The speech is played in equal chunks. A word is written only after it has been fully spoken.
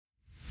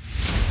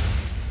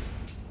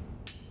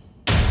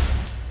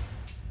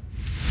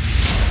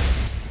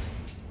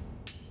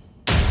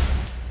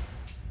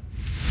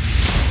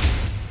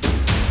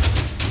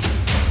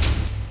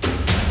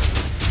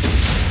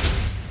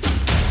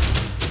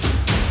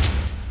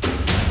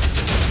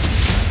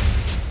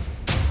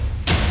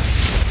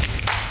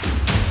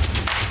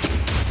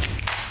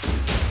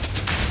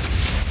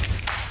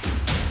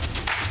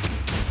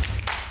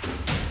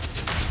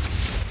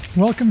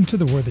Welcome to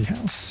The Worthy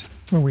House,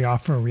 where we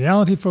offer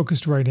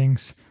reality-focused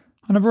writings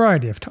on a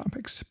variety of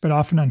topics, but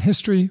often on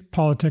history,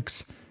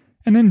 politics,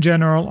 and in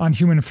general on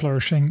human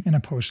flourishing in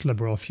a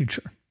post-liberal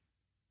future.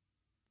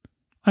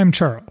 I'm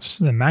Charles,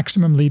 the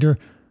maximum leader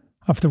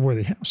of The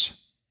Worthy House.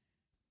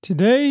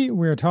 Today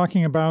we are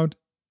talking about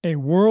A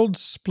World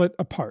Split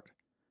Apart,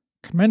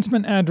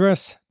 Commencement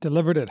Address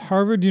delivered at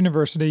Harvard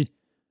University,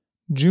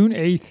 June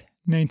 8,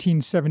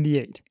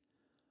 1978,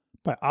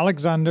 by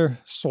Aleksandr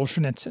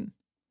Solzhenitsyn.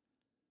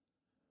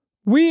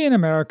 We in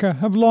America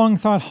have long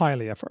thought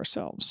highly of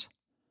ourselves.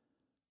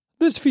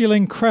 This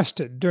feeling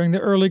crested during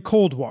the early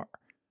Cold War,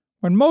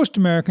 when most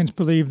Americans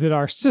believed that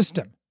our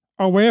system,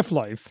 our way of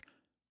life,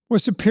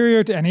 was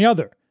superior to any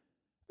other,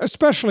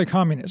 especially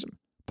communism,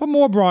 but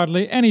more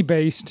broadly any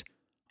based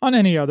on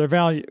any other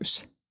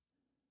values.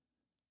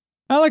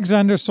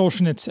 Aleksandr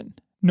Solzhenitsyn,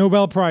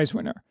 Nobel Prize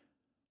winner,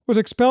 was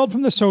expelled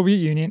from the Soviet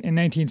Union in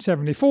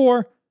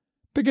 1974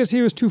 because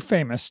he was too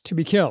famous to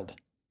be killed.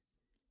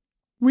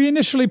 We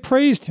initially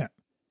praised him.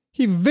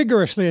 He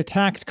vigorously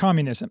attacked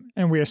communism,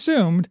 and we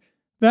assumed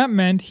that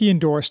meant he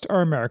endorsed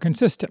our American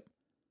system.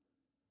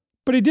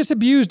 But he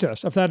disabused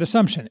us of that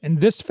assumption in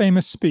this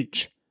famous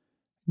speech,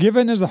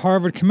 given as the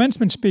Harvard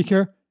commencement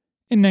speaker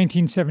in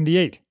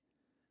 1978.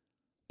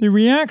 The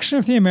reaction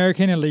of the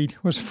American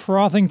elite was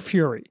frothing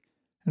fury,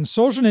 and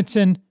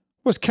Solzhenitsyn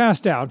was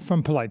cast out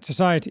from polite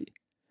society.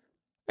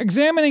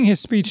 Examining his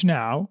speech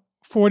now,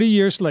 40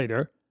 years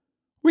later,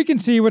 we can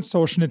see what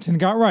Solzhenitsyn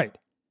got right,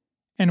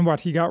 and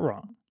what he got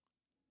wrong.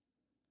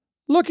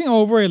 Looking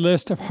over a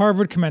list of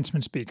Harvard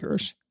commencement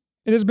speakers,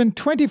 it has been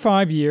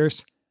 25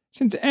 years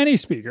since any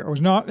speaker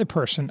was not a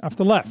person of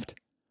the left.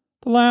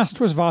 The last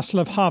was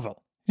Václav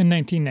Havel in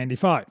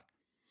 1995.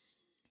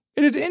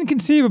 It is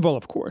inconceivable,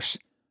 of course,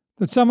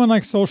 that someone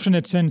like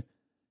Solzhenitsyn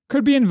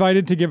could be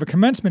invited to give a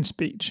commencement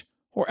speech,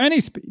 or any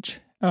speech,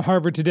 at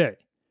Harvard today.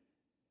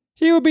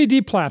 He would be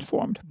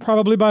deplatformed,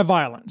 probably by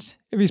violence,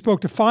 if he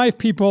spoke to 5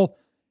 people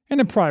in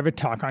a private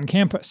talk on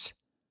campus.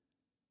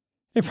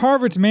 If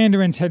Harvard's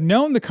mandarins had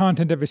known the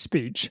content of his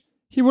speech,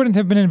 he wouldn't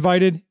have been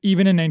invited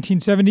even in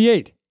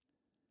 1978.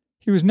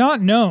 He was not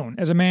known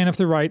as a man of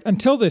the right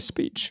until this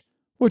speech,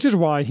 which is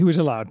why he was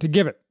allowed to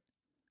give it.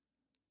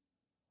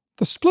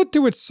 The split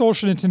to which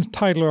Solzhenitsyn's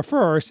title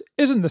refers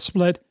isn't the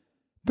split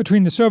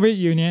between the Soviet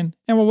Union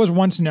and what was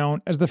once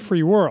known as the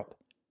free world.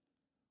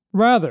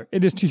 Rather,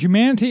 it is to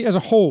humanity as a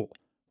whole,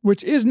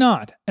 which is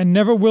not, and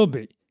never will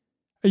be,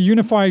 a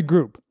unified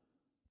group,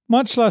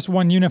 much less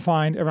one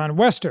unified around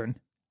Western,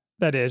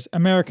 that is,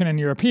 American and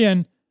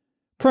European,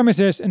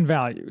 premises and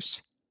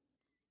values.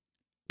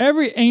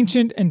 Every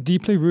ancient and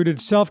deeply rooted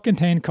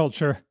self-contained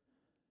culture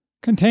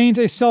contains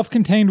a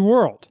self-contained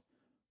world,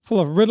 full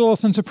of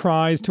riddles and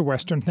surprise to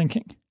Western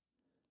thinking.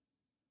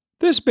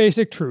 This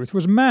basic truth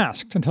was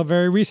masked until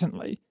very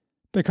recently,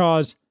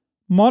 because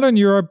modern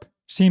Europe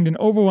seemed an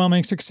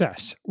overwhelming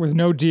success with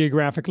no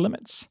geographic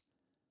limits.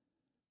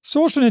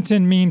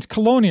 Solzhenitsyn means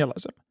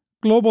colonialism,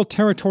 global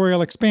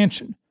territorial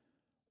expansion,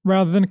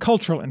 rather than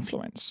cultural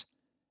influence,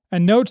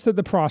 and notes that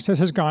the process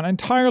has gone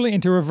entirely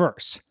into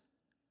reverse,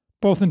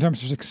 both in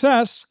terms of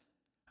success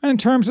and in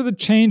terms of the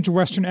changed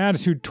Western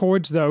attitude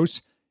towards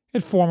those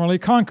it formerly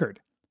conquered,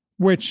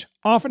 which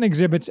often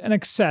exhibits an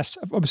excess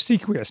of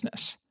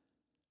obsequiousness.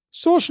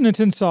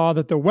 Solzhenitsyn saw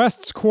that the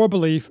West's core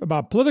belief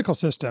about political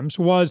systems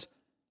was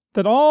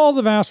that all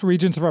the vast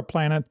regions of our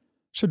planet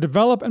should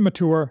develop and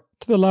mature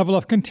to the level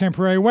of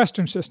contemporary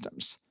Western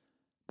systems,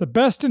 the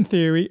best in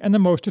theory and the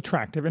most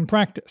attractive in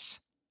practice.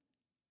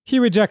 He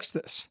rejects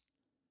this.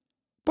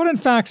 But in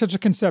fact, such a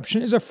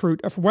conception is a fruit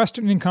of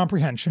Western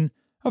incomprehension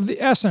of the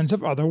essence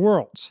of other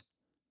worlds.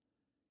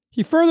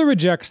 He further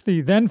rejects the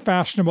then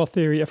fashionable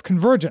theory of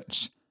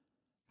convergence,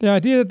 the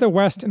idea that the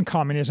West and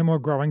communism were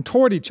growing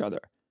toward each other.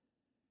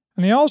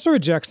 And he also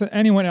rejects that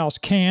anyone else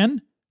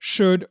can,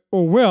 should,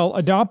 or will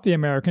adopt the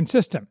American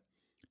system,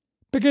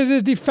 because it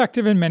is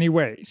defective in many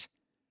ways,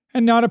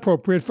 and not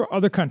appropriate for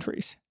other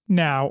countries,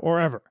 now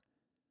or ever.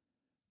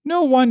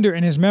 No wonder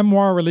in his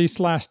memoir released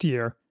last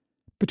year,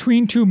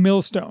 Between Two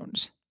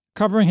Millstones,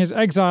 covering his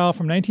exile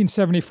from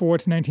 1974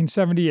 to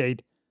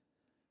 1978,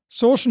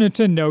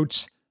 Solzhenitsyn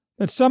notes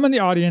that some in the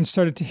audience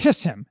started to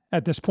hiss him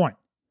at this point.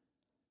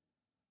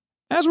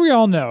 As we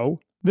all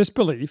know, this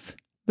belief,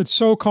 that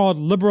so-called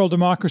liberal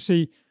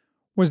democracy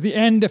was the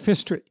end of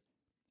history,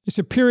 a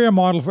superior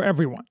model for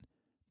everyone,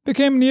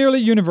 became nearly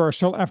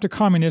universal after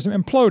communism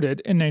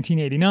imploded in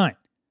 1989.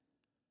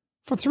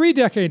 For 3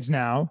 decades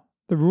now,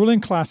 the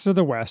ruling classes of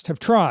the West have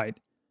tried,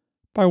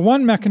 by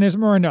one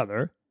mechanism or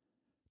another,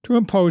 to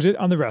impose it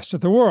on the rest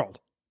of the world.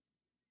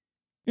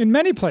 In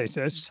many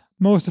places,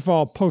 most of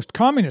all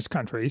post-communist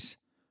countries,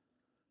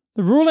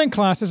 the ruling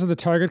classes of the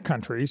target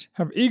countries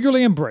have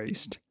eagerly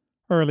embraced,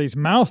 or at least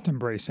mouthed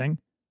embracing,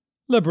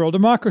 liberal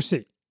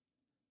democracy.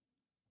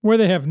 Where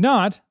they have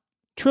not,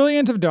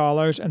 trillions of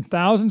dollars and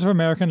thousands of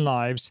American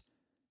lives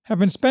have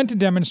been spent to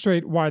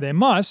demonstrate why they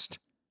must,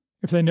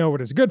 if they know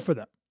what is good for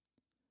them.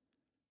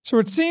 So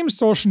it seems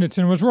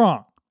Solzhenitsyn was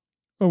wrong,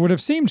 or would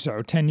have seemed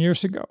so 10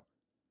 years ago.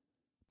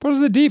 But as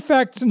the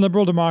defects in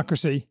liberal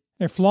democracy,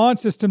 a flawed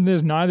system that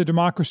is neither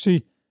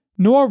democracy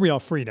nor real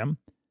freedom,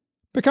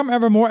 become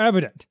ever more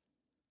evident,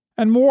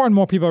 and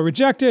more people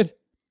reject it,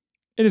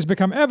 it has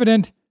become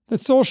evident that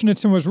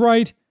Solzhenitsyn was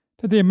right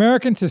that the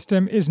American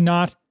system is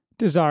not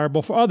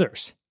desirable for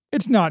others.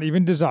 It's not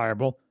even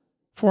desirable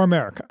for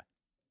America.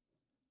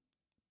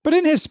 But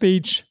in his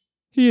speech,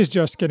 he is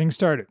just getting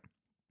started.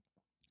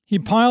 He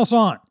piles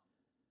on,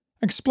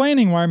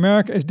 explaining why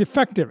America is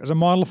defective as a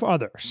model for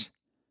others.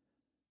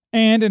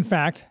 And, in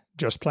fact,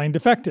 just plain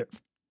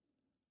defective.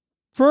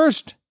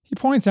 First, he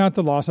points out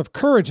the loss of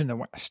courage in the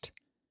West.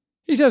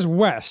 He says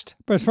West,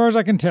 but as far as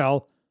I can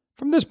tell,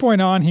 from this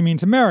point on he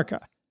means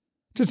America,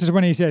 just as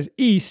when he says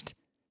East,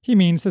 he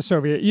means the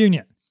Soviet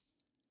Union.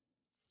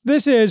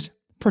 This is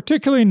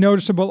particularly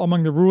noticeable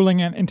among the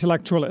ruling and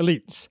intellectual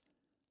elites,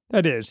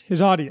 that is,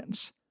 his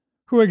audience,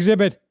 who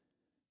exhibit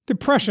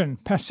depression,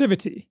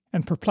 passivity,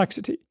 and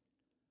perplexity.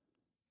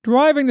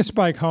 Driving the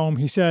spike home,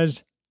 he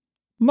says,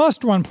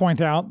 must one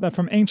point out that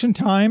from ancient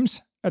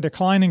times, a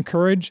decline in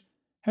courage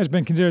has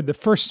been considered the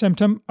first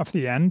symptom of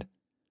the end?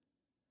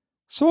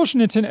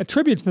 Solzhenitsyn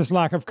attributes this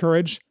lack of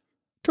courage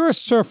to a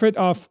surfeit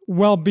of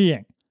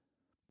well-being,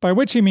 by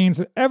which he means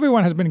that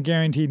everyone has been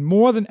guaranteed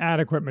more than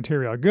adequate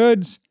material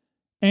goods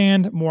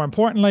and, more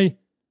importantly,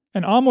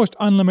 an almost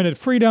unlimited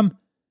freedom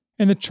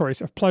in the choice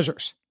of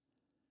pleasures.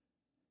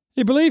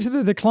 He believes that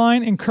the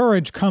decline in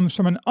courage comes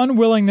from an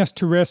unwillingness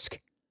to risk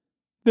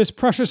this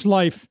precious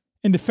life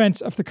in defense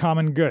of the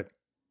common good.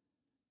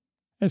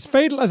 As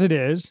fatal as it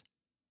is,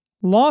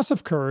 loss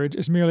of courage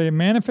is merely a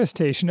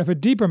manifestation of a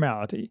deeper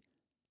malady,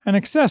 an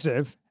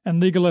excessive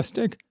and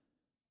legalistic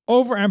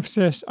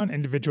overemphasis on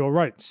individual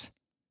rights.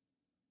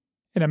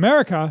 In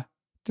America,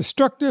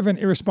 destructive and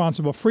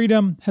irresponsible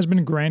freedom has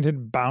been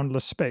granted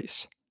boundless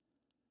space.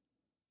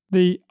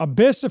 The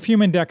abyss of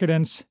human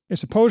decadence is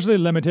supposedly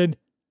limited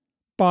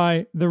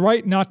by the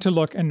right not to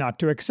look and not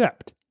to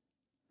accept.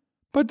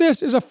 But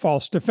this is a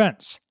false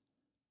defense.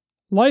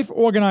 Life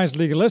organized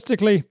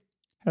legalistically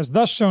has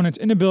thus shown its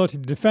inability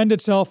to defend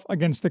itself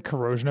against the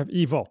corrosion of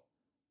evil.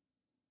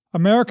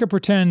 America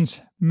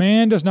pretends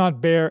man does not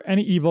bear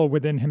any evil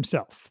within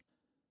himself.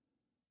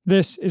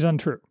 This is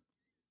untrue.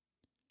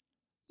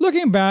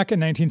 Looking back at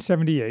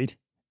 1978,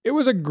 it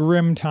was a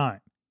grim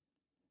time.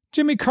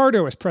 Jimmy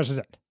Carter was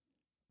president.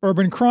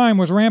 Urban crime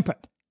was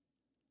rampant.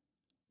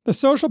 The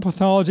social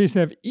pathologies that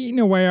have eaten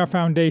away our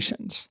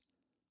foundations,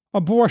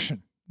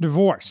 abortion,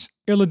 divorce,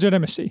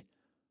 illegitimacy,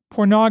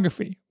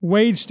 pornography,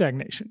 wage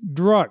stagnation,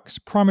 drugs,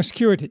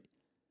 promiscuity,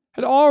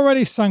 had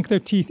already sunk their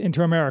teeth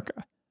into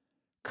America,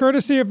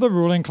 courtesy of the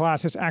ruling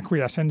class's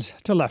acquiescence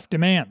to left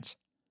demands.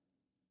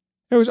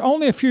 It was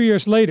only a few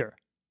years later,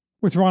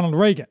 with Ronald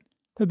Reagan,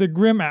 that the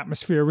grim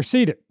atmosphere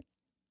receded.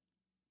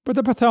 But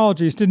the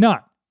pathologies did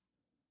not.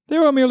 They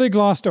were merely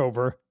glossed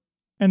over,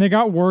 and they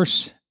got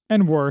worse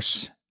and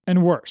worse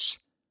and worse.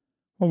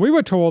 Well, we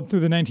were told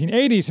through the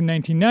 1980s and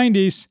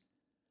 1990s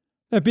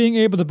that being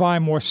able to buy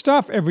more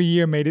stuff every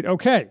year made it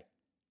okay,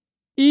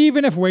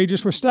 even if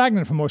wages were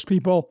stagnant for most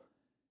people,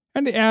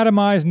 and the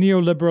atomized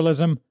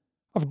neoliberalism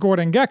of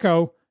Gordon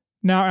Gekko,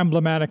 now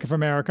emblematic of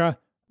America,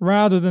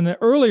 rather than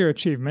the earlier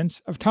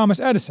achievements of Thomas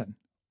Edison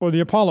or the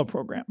Apollo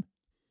program.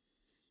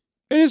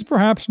 It is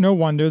perhaps no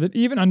wonder that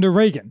even under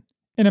Reagan,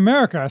 in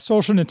America,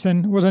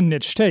 Solzhenitsyn was a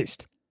niche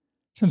taste,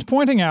 since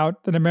pointing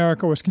out that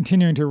America was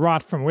continuing to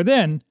rot from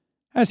within,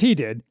 as he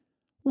did,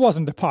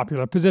 wasn't a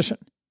popular position.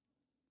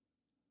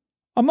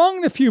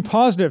 Among the few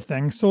positive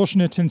things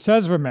Solzhenitsyn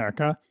says of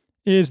America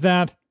is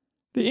that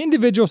the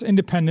individual's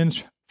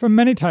independence from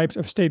many types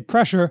of state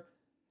pressure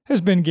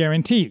has been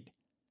guaranteed.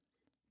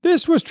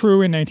 This was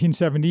true in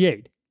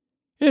 1978.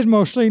 It is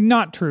mostly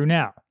not true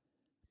now.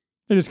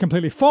 It is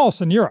completely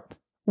false in Europe,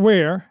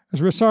 where,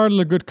 as Ryszard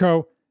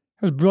Legutko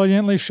has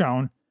brilliantly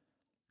shown,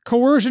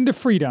 coercion to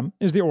freedom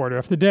is the order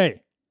of the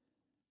day.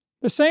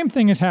 The same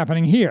thing is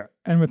happening here,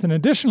 and with an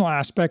additional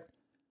aspect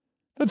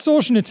that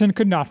Solzhenitsyn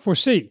could not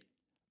foresee,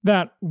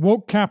 that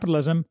woke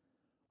capitalism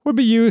would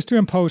be used to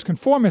impose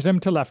conformism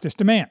to leftist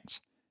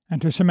demands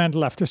and to cement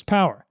leftist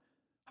power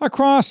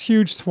across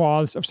huge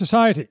swaths of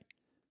society.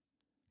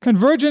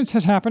 Convergence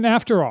has happened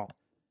after all,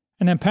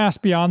 and then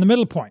passed beyond the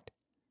middle point.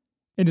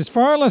 It is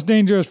far less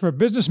dangerous for a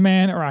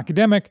businessman or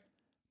academic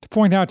to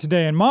point out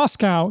today in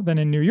Moscow than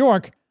in New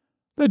York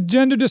that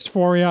gender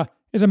dysphoria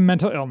is a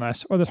mental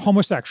illness or that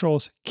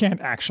homosexuals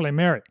can't actually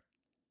marry.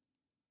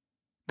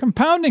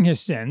 Compounding his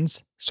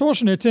sins,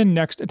 Solzhenitsyn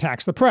next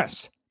attacks the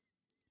press.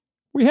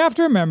 We have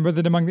to remember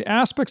that among the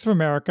aspects of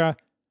America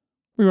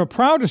we were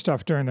proudest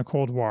of during the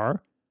Cold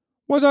War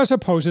was our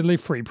supposedly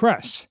free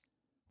press,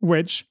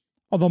 which,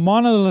 although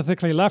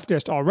monolithically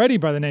leftist already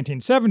by the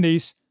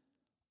 1970s,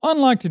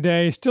 unlike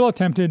today, still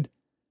attempted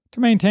to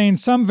maintain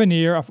some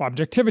veneer of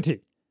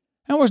objectivity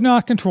and was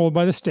not controlled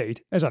by the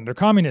state as under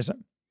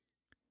communism.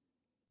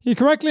 He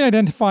correctly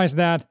identifies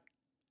that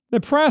the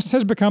press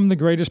has become the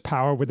greatest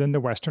power within the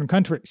Western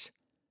countries,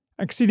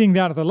 exceeding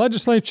that of the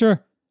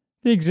legislature,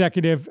 the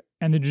executive,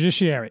 and the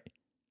judiciary.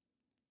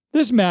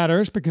 This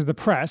matters because the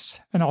press,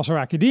 and also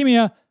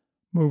academia,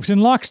 moves in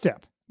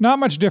lockstep, not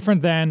much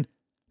different than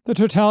the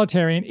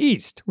totalitarian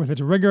East with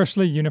its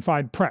rigorously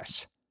unified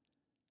press.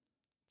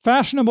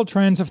 Fashionable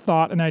trends of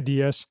thought and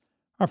ideas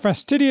are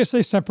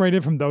fastidiously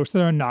separated from those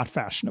that are not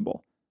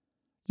fashionable.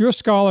 Your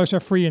scholars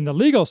are free in the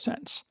legal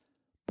sense,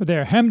 but they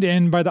are hemmed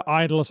in by the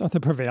idols of the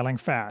prevailing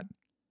fad.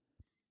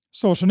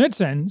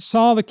 Solzhenitsyn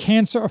saw the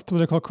cancer of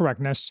political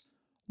correctness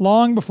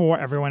long before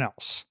everyone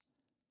else.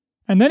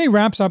 And then he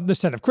wraps up the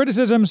set of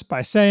criticisms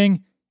by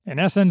saying, in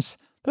essence,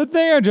 that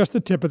they are just the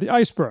tip of the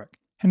iceberg,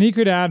 and he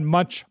could add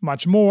much,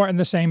 much more in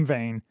the same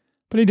vein,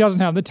 but he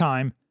doesn't have the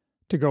time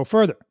to go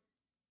further.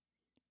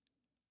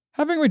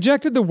 Having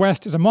rejected the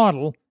West as a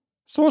model,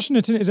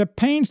 Solzhenitsyn is at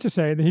pains to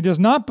say that he does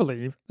not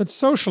believe that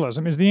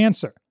socialism is the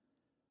answer.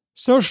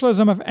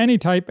 Socialism of any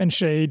type and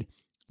shade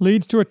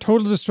leads to a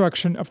total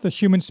destruction of the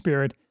human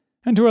spirit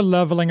and to a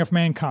leveling of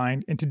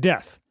mankind into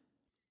death.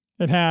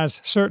 It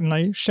has,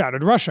 certainly,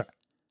 shattered Russia.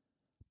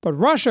 But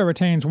Russia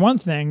retains one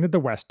thing that the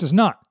West does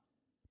not.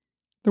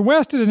 The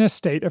West is in a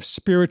state of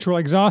spiritual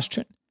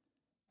exhaustion,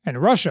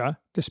 and Russia,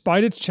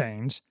 despite its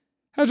chains,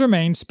 has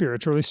remained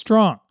spiritually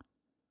strong.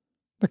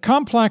 The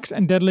complex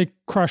and deadly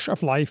crush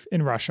of life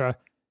in Russia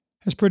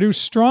has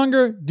produced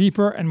stronger,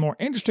 deeper, and more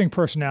interesting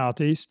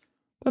personalities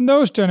than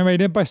those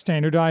generated by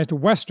standardized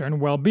Western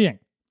well-being.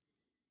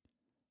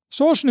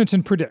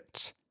 Solzhenitsyn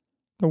predicts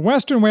the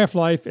Western way of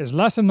life is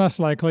less and less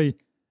likely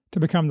to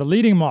become the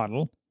leading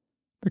model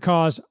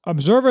because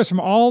observers from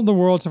all the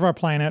worlds of our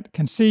planet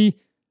can see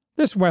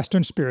this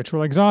Western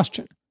spiritual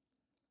exhaustion.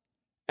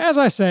 As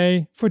I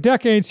say, for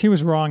decades he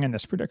was wrong in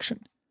this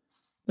prediction.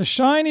 The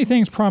shiny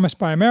things promised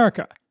by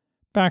America,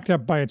 backed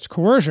up by its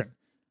coercion,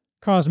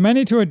 caused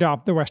many to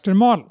adopt the Western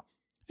model,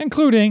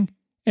 including,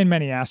 in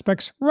many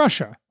aspects,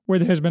 Russia, where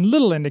there has been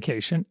little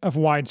indication of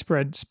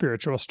widespread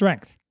spiritual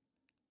strength.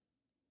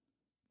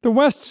 The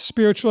West's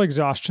spiritual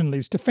exhaustion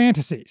leads to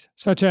fantasies,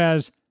 such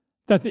as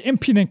that the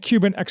impudent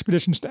Cuban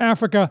expeditions to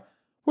Africa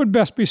would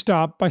best be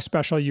stopped by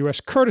special U.S.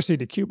 courtesy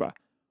to Cuba,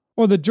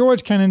 or that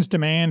George Kennan's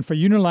demand for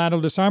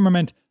unilateral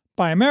disarmament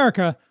by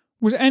America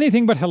was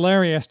anything but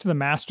hilarious to the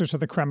masters of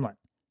the Kremlin.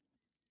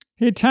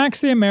 He attacks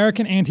the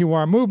American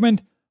anti-war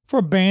movement for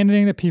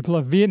abandoning the people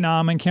of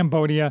Vietnam and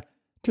Cambodia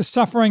to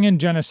suffering and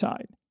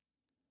genocide.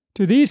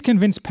 Do these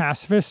convinced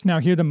pacifists now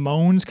hear the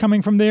moans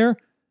coming from there?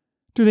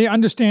 Do they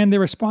understand their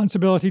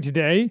responsibility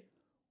today?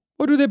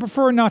 Or do they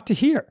prefer not to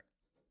hear?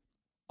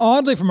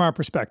 Oddly, from our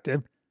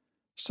perspective,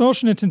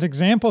 Solzhenitsyn's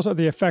examples of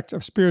the effects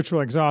of spiritual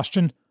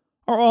exhaustion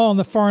are all in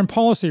the foreign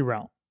policy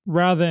realm,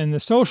 rather than in the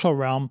social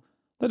realm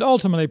that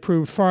ultimately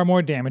proved far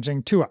more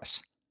damaging to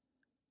us.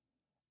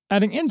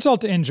 Adding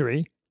insult to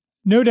injury,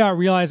 no doubt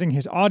realizing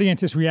his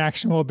audience's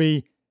reaction will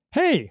be,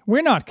 "Hey,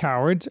 we're not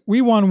cowards,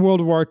 we won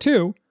World War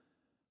II,"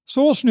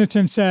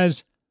 Solzhenitsyn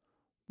says,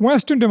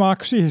 Western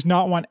democracy has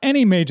not won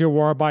any major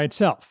war by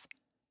itself.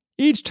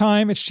 Each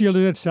time it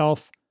shielded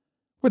itself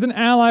with an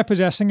ally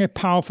possessing a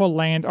powerful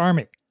land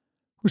army,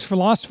 whose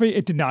philosophy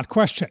it did not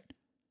question.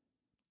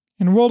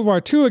 In World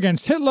War II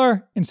against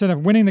Hitler, instead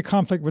of winning the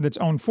conflict with its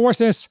own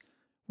forces,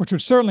 which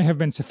would certainly have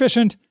been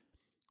sufficient,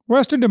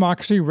 Western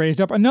democracy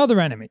raised up another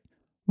enemy,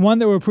 one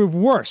that would prove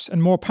worse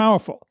and more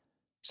powerful,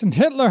 since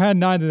Hitler had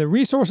neither the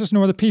resources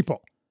nor the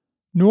people,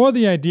 nor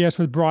the ideas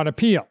with broad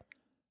appeal,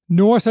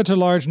 nor such a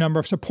large number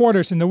of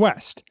supporters in the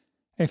West,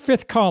 a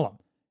fifth column,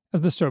 as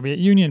the Soviet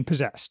Union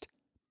possessed.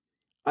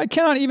 I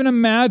cannot even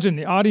imagine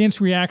the audience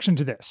reaction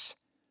to this.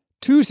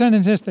 Two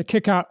sentences that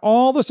kick out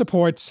all the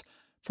supports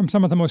from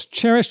some of the most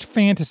cherished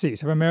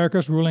fantasies of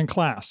America's ruling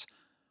class,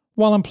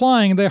 while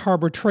implying they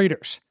harbor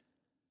traitors.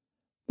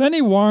 Then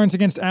he warns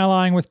against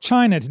allying with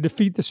China to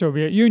defeat the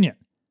Soviet Union,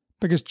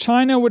 because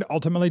China would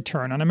ultimately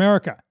turn on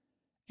America,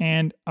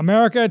 and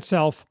America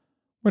itself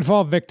would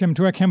fall victim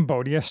to a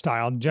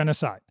Cambodia-style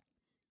genocide.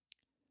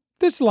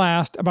 This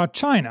last, about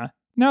China,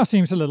 now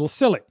seems a little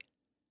silly.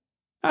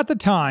 At the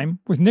time,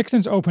 with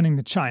Nixon's opening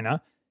to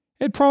China,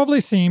 it probably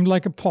seemed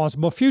like a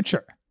plausible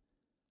future.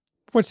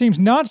 What seems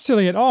not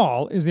silly at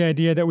all is the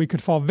idea that we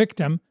could fall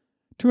victim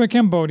to a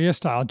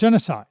Cambodia-style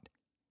genocide.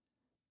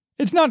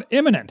 It's not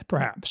imminent,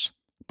 perhaps,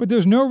 but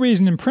there's no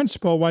reason in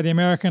principle why the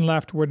American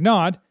left would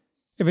not,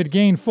 if it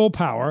gained full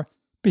power,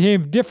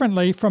 behave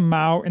differently from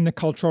Mao in the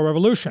Cultural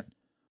Revolution,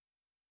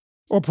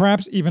 or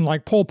perhaps even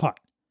like Pol Pot.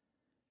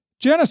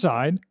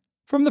 Genocide,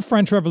 from the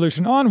French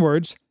Revolution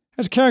onwards,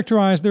 has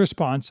characterized the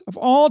response of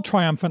all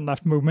triumphant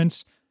left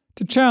movements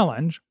to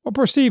challenge, or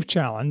perceived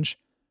challenge,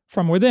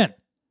 from within.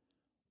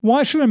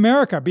 Why should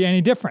America be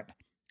any different,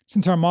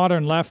 since our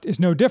modern left is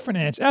no different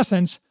in its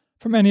essence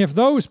from any of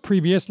those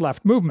previous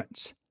left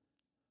movements?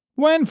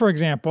 When, for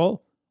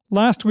example,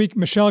 last week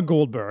Michelle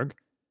Goldberg,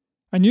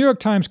 a New York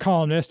Times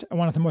columnist and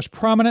one of the most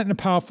prominent and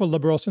powerful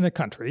liberals in the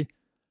country,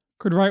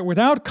 could write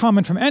without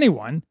comment from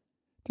anyone,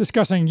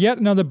 discussing yet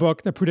another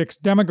book that predicts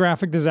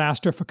demographic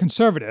disaster for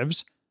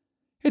conservatives,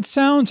 it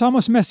sounds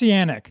almost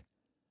messianic.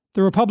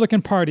 The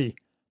Republican Party,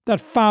 that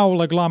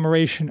foul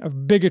agglomeration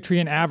of bigotry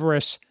and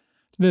avarice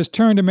that has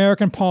turned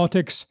American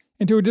politics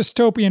into a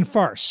dystopian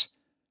farce,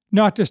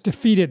 not just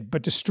defeated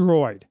but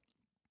destroyed.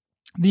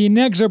 the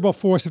inexorable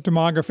force of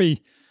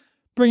demography,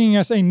 bringing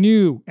us a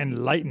new,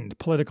 enlightened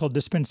political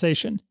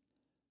dispensation.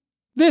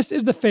 This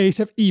is the face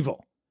of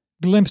evil,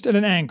 glimpsed at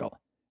an angle,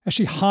 as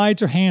she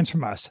hides her hands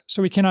from us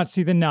so we cannot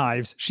see the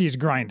knives she is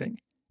grinding.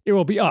 It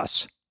will be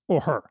us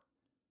or her.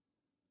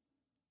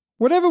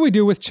 Whatever we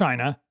do with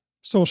China,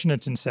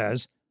 Solzhenitsyn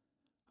says,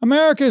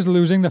 America is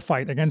losing the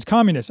fight against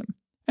communism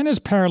and is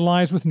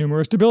paralyzed with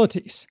numerous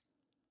debilities.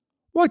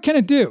 What can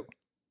it do?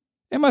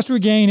 It must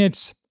regain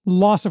its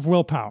loss of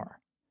willpower.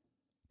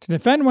 To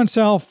defend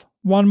oneself,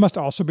 one must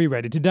also be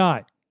ready to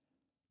die.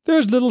 There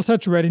is little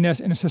such readiness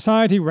in a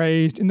society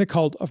raised in the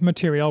cult of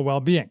material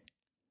well-being.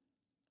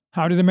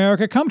 How did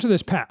America come to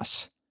this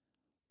pass?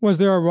 Was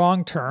there a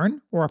wrong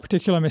turn or a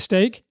particular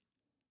mistake?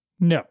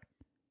 No.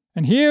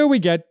 And here we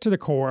get to the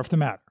core of the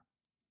matter.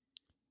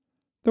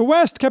 The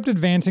West kept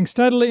advancing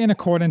steadily in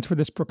accordance with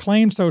its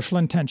proclaimed social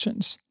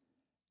intentions,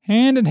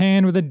 hand in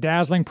hand with a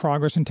dazzling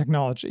progress in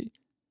technology,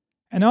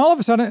 and all of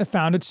a sudden it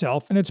found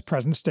itself in its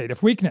present state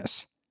of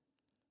weakness.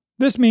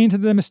 This means that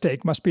the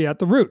mistake must be at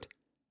the root,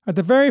 at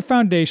the very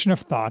foundation of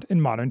thought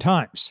in modern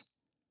times.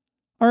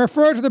 I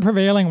refer to the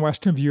prevailing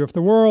Western view of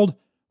the world,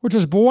 which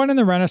was born in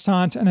the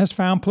Renaissance and has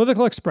found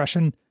political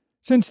expression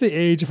since the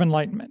Age of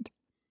Enlightenment.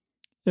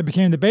 It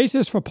became the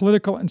basis for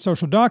political and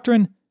social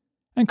doctrine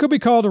and could be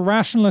called a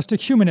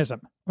rationalistic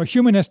humanism or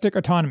humanistic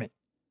autonomy,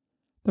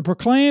 the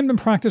proclaimed and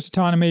practiced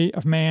autonomy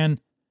of man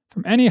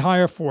from any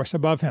higher force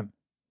above him.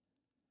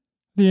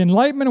 The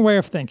Enlightenment way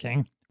of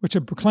thinking, which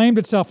had proclaimed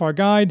itself our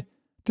guide,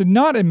 did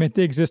not admit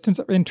the existence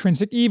of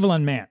intrinsic evil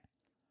in man,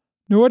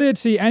 nor did it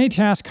see any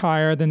task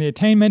higher than the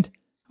attainment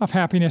of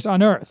happiness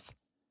on earth.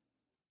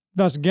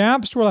 Thus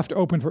gaps were left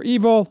open for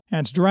evil,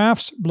 and its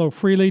drafts blow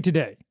freely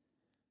today.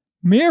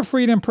 Mere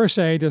freedom per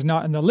se does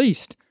not in the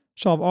least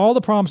solve all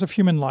the problems of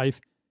human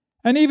life,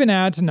 and even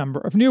adds a number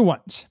of new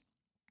ones.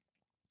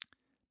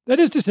 That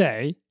is to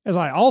say, as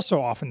I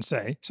also often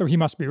say, so he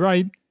must be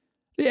right,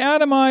 the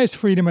atomized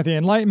freedom of the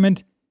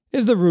Enlightenment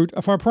is the root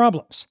of our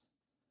problems.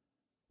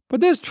 But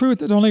this truth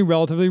has only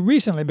relatively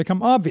recently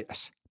become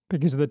obvious,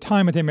 because at the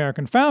time of the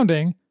American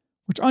founding,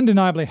 which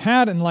undeniably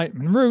had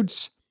Enlightenment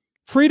roots,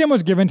 freedom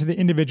was given to the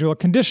individual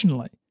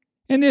conditionally,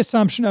 in the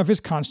assumption of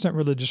his constant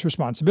religious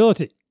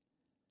responsibility.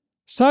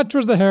 Such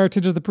was the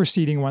heritage of the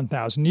preceding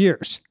 1,000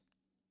 years.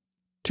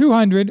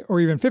 200 or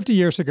even 50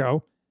 years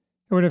ago,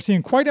 it would have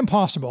seemed quite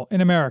impossible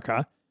in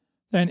America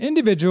that an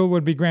individual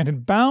would be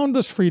granted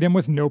boundless freedom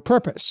with no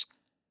purpose,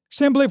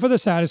 simply for the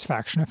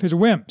satisfaction of his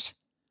whims.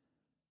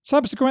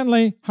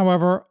 Subsequently,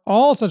 however,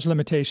 all such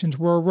limitations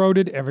were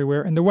eroded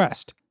everywhere in the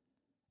West.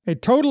 A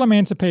total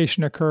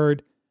emancipation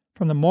occurred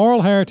from the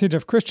moral heritage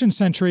of Christian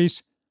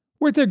centuries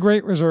with their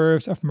great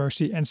reserves of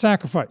mercy and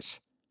sacrifice.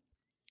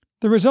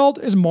 The result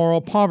is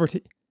moral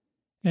poverty,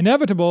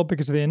 inevitable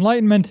because of the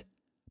Enlightenment,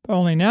 but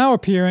only now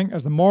appearing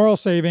as the moral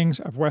savings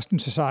of Western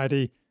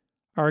society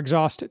are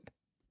exhausted.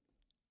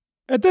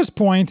 At this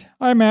point,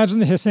 I imagine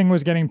the hissing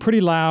was getting pretty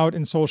loud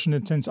in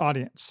Solzhenitsyn's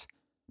audience.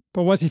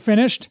 But was he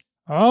finished?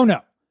 Oh no.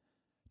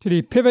 Did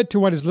he pivot to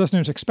what his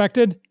listeners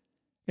expected?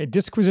 A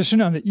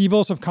disquisition on the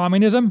evils of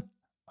communism?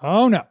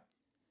 Oh no.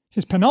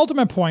 His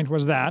penultimate point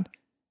was that,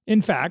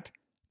 in fact,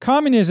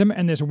 communism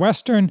and this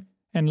Western,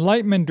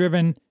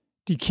 Enlightenment-driven,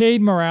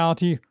 decayed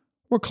morality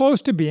were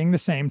close to being the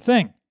same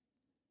thing.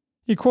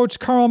 He quotes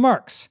Karl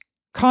Marx,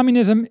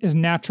 "Communism is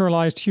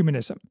naturalized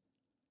humanism."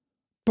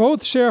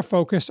 Both share a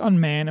focus on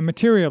man and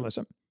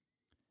materialism.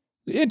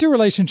 The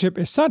interrelationship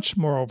is such,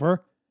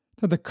 moreover,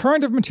 that the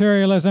current of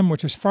materialism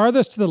which is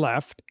farthest to the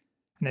left,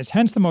 and is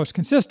hence the most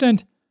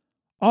consistent,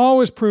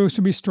 always proves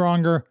to be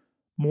stronger,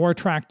 more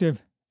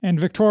attractive, and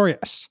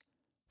victorious.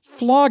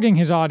 Flogging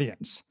his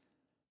audience,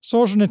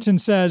 Solzhenitsyn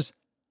says,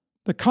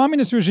 the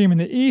communist regime in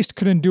the East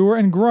could endure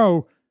and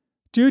grow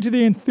due to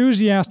the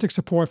enthusiastic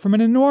support from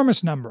an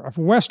enormous number of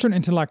Western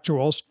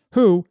intellectuals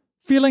who,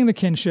 feeling the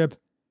kinship,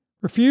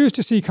 refused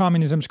to see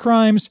communism's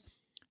crimes,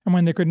 and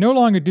when they could no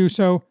longer do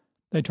so,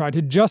 they tried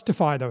to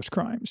justify those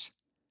crimes.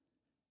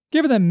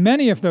 Given that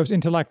many of those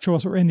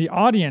intellectuals were in the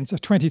audience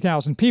of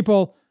 20,000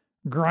 people,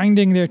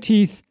 grinding their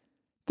teeth,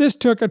 this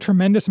took a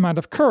tremendous amount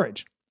of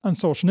courage on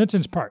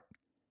Solzhenitsyn's part.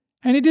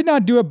 And he did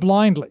not do it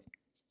blindly.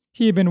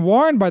 He had been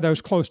warned by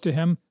those close to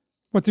him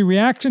what the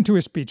reaction to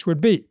his speech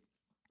would be.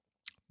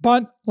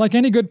 But, like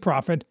any good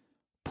prophet,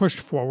 pushed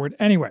forward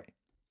anyway.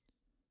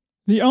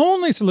 The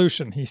only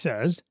solution, he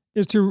says,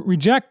 is to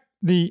reject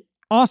the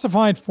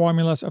ossified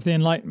formulas of the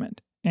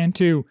Enlightenment and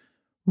to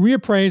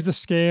reappraise the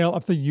scale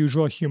of the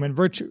usual human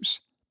virtues.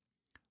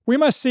 We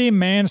must see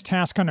man's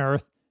task on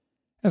earth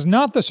as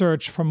not the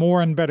search for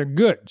more and better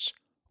goods,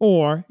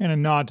 or, in a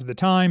nod to the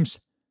times,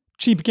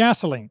 cheap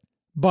gasoline,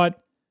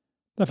 but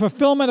the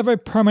fulfillment of a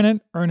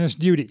permanent, earnest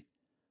duty,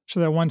 so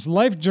that one's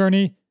life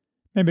journey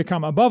may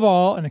become above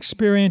all an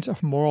experience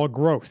of moral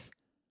growth,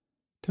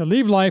 to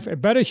leave life a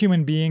better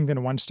human being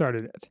than one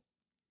started it.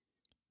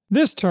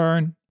 This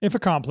turn, if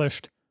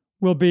accomplished,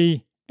 will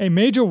be a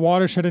major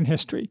watershed in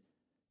history,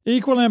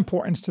 equal in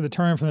importance to the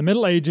turn from the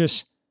Middle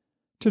Ages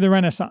to the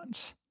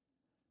Renaissance.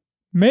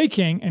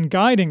 Making and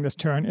guiding this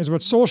turn is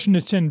what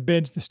Solzhenitsyn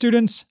bids the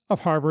students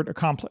of Harvard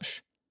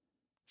accomplish.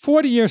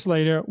 40 years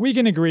later, we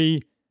can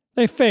agree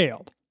they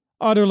failed,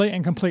 utterly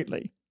and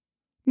completely.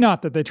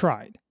 Not that they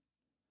tried.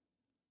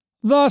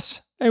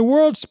 Thus, a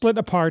world split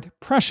apart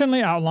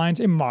presciently outlines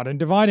a modern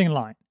dividing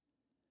line.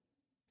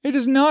 It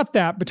is not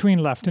that between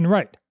left and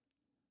right.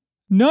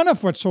 None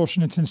of what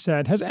Solzhenitsyn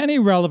said has any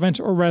relevance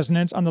or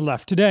resonance on the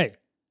left today,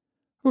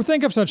 who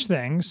think of such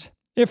things,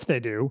 if they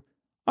do,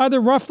 either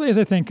roughly as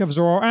they think of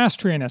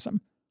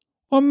Zoroastrianism,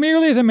 or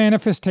merely as a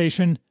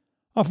manifestation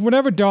of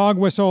whatever dog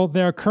whistle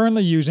they are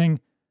currently using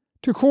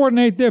to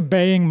coordinate their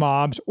baying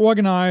mobs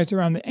organized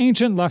around the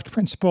ancient left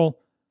principle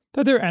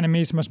that their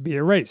enemies must be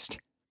erased.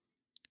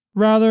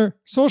 Rather,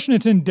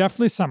 Solzhenitsyn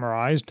deftly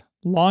summarized,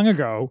 long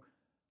ago,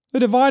 the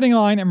dividing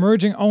line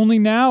emerging only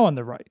now on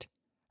the right,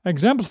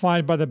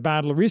 exemplified by the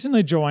battle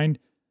recently joined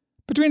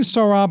between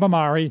Sohrab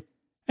Ahmari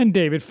and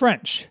David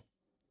French.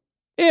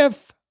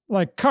 If,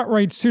 like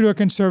cut-right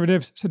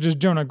pseudo-conservatives such as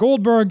Jonah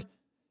Goldberg,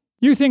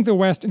 you think the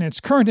West in its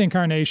current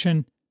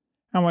incarnation,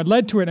 and what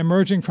led to it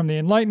emerging from the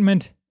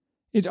Enlightenment,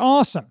 is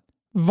awesome,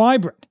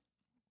 vibrant,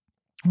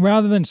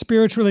 rather than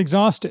spiritually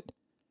exhausted,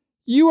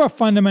 you are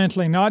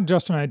fundamentally not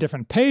just on a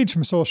different page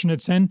from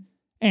Solzhenitsyn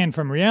and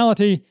from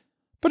reality,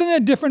 but in a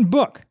different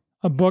book,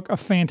 a book of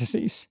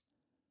fantasies.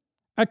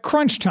 At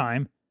crunch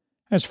time,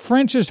 as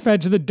French is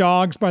fed to the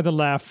dogs by the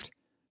left,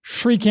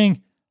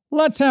 shrieking,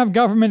 "Let's have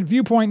government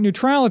viewpoint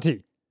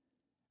neutrality,"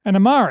 and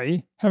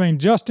Ahmari, having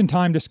just in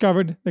time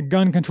discovered that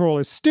gun control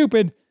is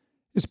stupid,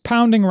 is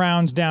pounding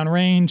rounds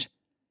downrange,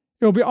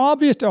 it will be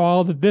obvious to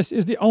all that this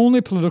is the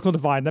only political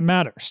divide that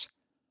matters,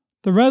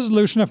 the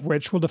resolution of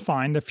which will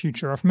define the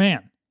future of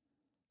man.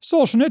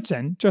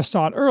 Solzhenitsyn just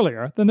saw it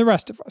earlier than the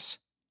rest of us.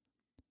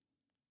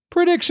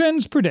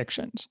 Predictions.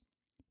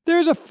 There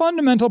is a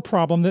fundamental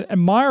problem that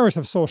admirers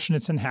of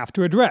Solzhenitsyn have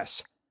to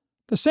address,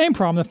 the same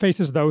problem that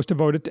faces those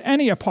devoted to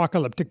any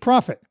apocalyptic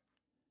prophet.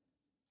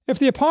 If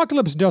the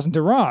apocalypse doesn't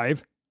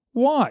arrive,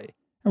 why?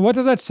 And what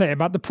does that say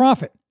about the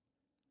prophet?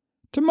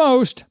 To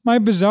most, my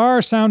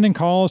bizarre-sounding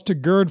calls to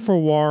gird for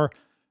war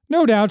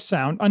no doubt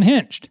sound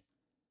unhinged.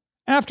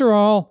 After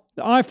all,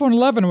 the iPhone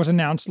 11 was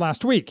announced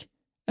last week,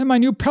 and my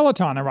new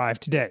Peloton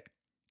arrived today.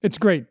 It's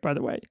great, by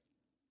the way.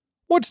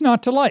 What's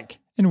not to like,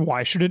 and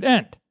why should it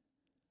end?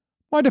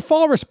 My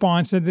default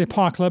response is that the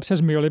apocalypse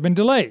has merely been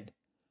delayed,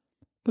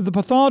 that the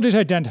pathologies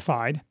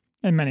identified,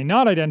 and many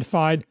not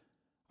identified,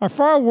 are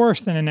far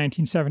worse than in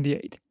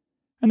 1978,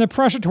 and the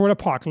pressure toward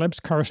apocalypse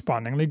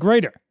correspondingly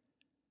greater.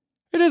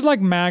 It is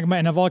like magma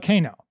in a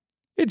volcano.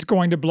 It's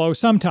going to blow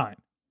sometime.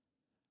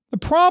 The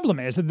problem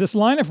is that this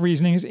line of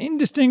reasoning is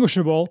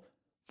indistinguishable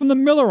from the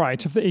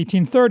Millerites of the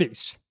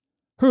 1830s,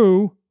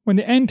 who, when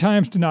the end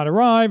times did not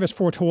arrive as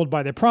foretold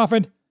by their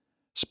prophet,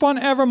 spun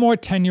ever more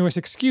tenuous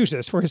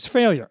excuses for his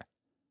failure.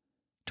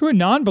 To a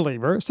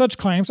non-believer, such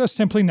claims are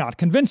simply not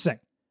convincing.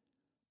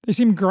 They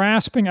seem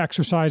grasping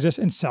exercises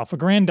in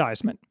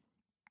self-aggrandizement.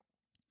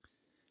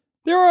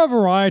 There are a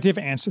variety of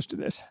answers to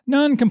this,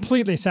 none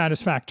completely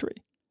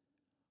satisfactory.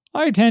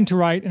 I intend to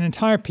write an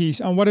entire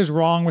piece on what is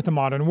wrong with the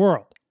modern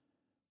world,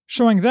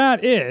 showing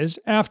that is,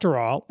 after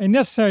all, a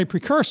necessary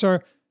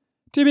precursor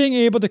to being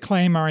able to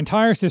claim our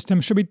entire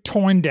system should be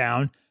torn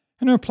down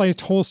and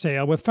replaced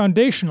wholesale with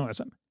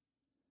foundationalism.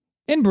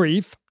 In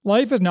brief,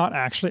 life is not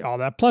actually all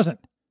that pleasant.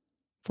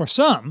 For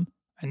some,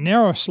 a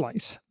narrow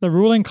slice, the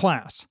ruling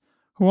class,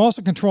 who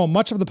also control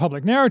much of the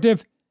public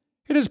narrative,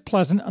 it is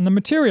pleasant on the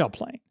material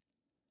plane.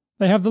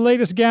 They have the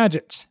latest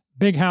gadgets,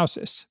 big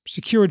houses,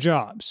 secure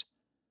jobs.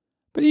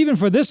 But even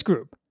for this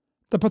group,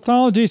 the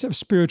pathologies of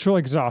spiritual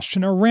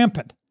exhaustion are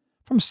rampant,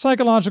 from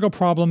psychological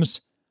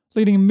problems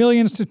leading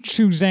millions to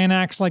chew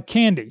Xanax like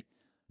candy,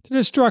 to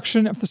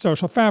destruction of the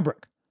social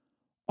fabric,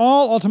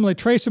 all ultimately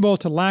traceable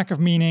to lack of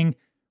meaning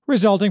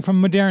resulting from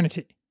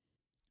modernity.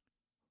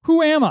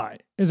 Who am I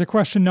is a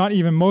question not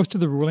even most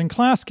of the ruling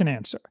class can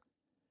answer.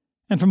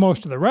 And for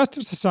most of the rest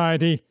of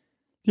society,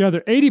 the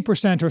other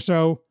 80% or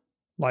so,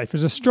 life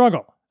is a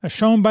struggle, as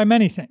shown by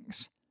many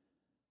things.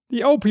 The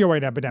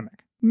opioid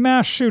epidemic,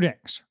 mass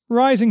shootings,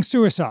 rising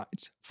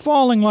suicides,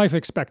 falling life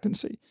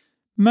expectancy,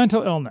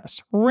 mental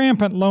illness,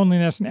 rampant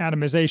loneliness and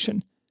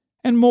atomization,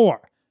 and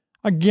more,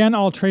 again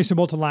all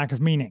traceable to lack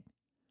of meaning.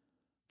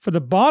 For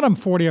the bottom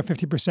 40 or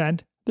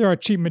 50%, there are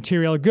cheap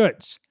material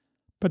goods,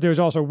 but there is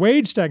also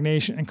wage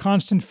stagnation and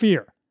constant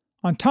fear,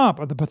 on top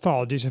of the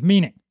pathologies of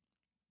meaning.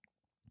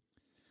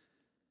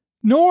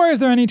 Nor is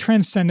there any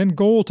transcendent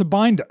goal to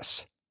bind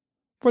us.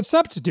 What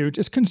substitutes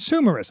is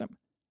consumerism,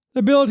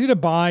 the ability to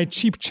buy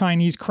cheap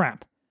Chinese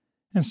crap,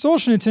 and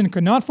Solzhenitsyn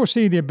could not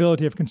foresee the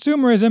ability of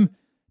consumerism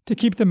to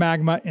keep the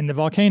magma in the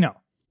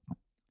volcano.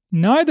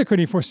 Neither could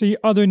he foresee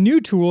other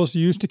new tools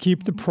used to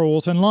keep the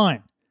proles in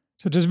line,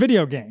 such as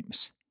video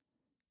games.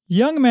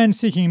 Young men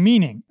seeking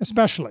meaning,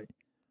 especially,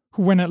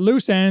 who when at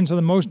loose ends are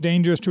the most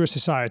dangerous to a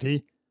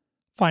society,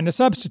 find a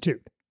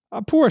substitute,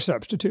 a poor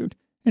substitute,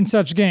 in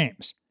such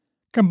games,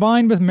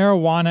 combined with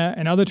marijuana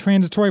and other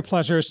transitory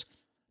pleasures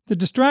that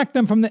distract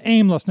them from the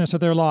aimlessness of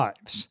their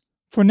lives.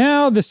 For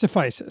now, this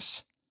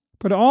suffices.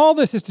 But all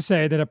this is to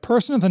say that a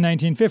person of the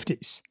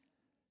 1950s,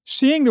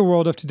 seeing the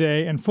world of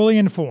today and fully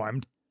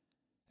informed,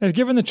 if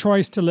given the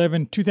choice to live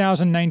in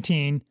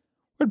 2019,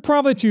 would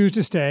probably choose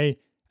to stay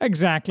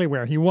exactly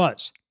where he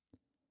was.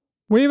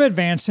 We have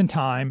advanced in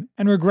time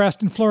and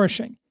regressed in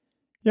flourishing,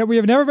 yet we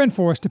have never been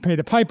forced to pay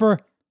the piper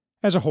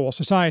as a whole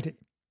society.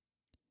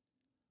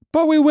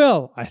 But we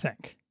will, I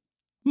think.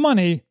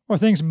 Money, or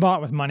things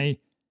bought with money,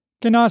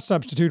 cannot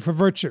substitute for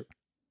virtue.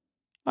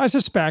 I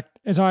suspect,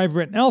 as I have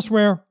written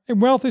elsewhere, a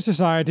wealthy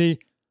society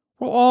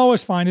will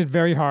always find it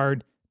very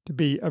hard to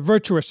be a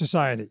virtuous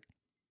society.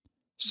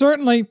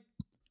 Certainly,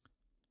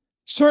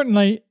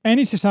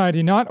 any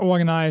society not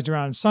organized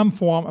around some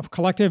form of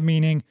collective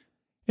meaning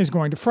is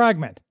going to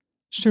fragment,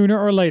 sooner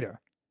or later,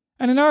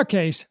 and in our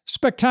case,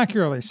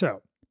 spectacularly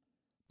so.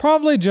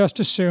 Probably just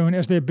as soon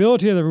as the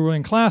ability of the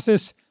ruling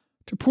classes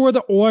to pour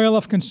the oil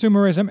of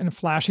consumerism and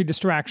flashy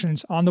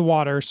distractions on the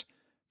waters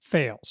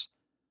fails.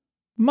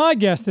 My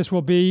guess this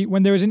will be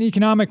when there is an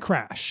economic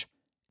crash,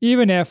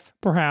 even if,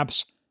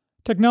 perhaps,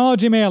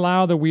 technology may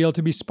allow the wheel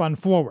to be spun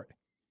forward,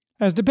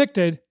 as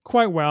depicted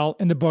quite well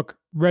in the book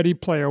Ready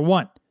Player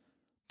One,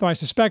 though I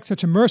suspect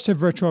such immersive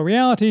virtual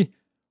reality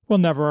will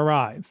never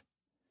arrive.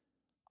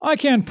 I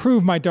can't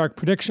prove my dark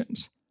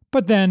predictions,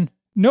 but then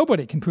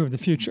nobody can prove the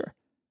future.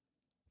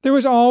 There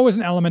is always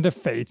an element of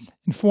faith,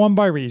 informed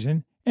by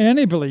reason, in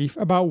any belief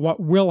about what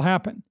will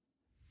happen.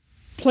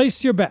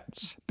 Place your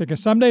bets,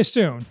 because someday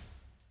soon,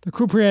 the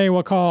croupier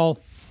will call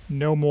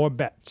no more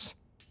bets.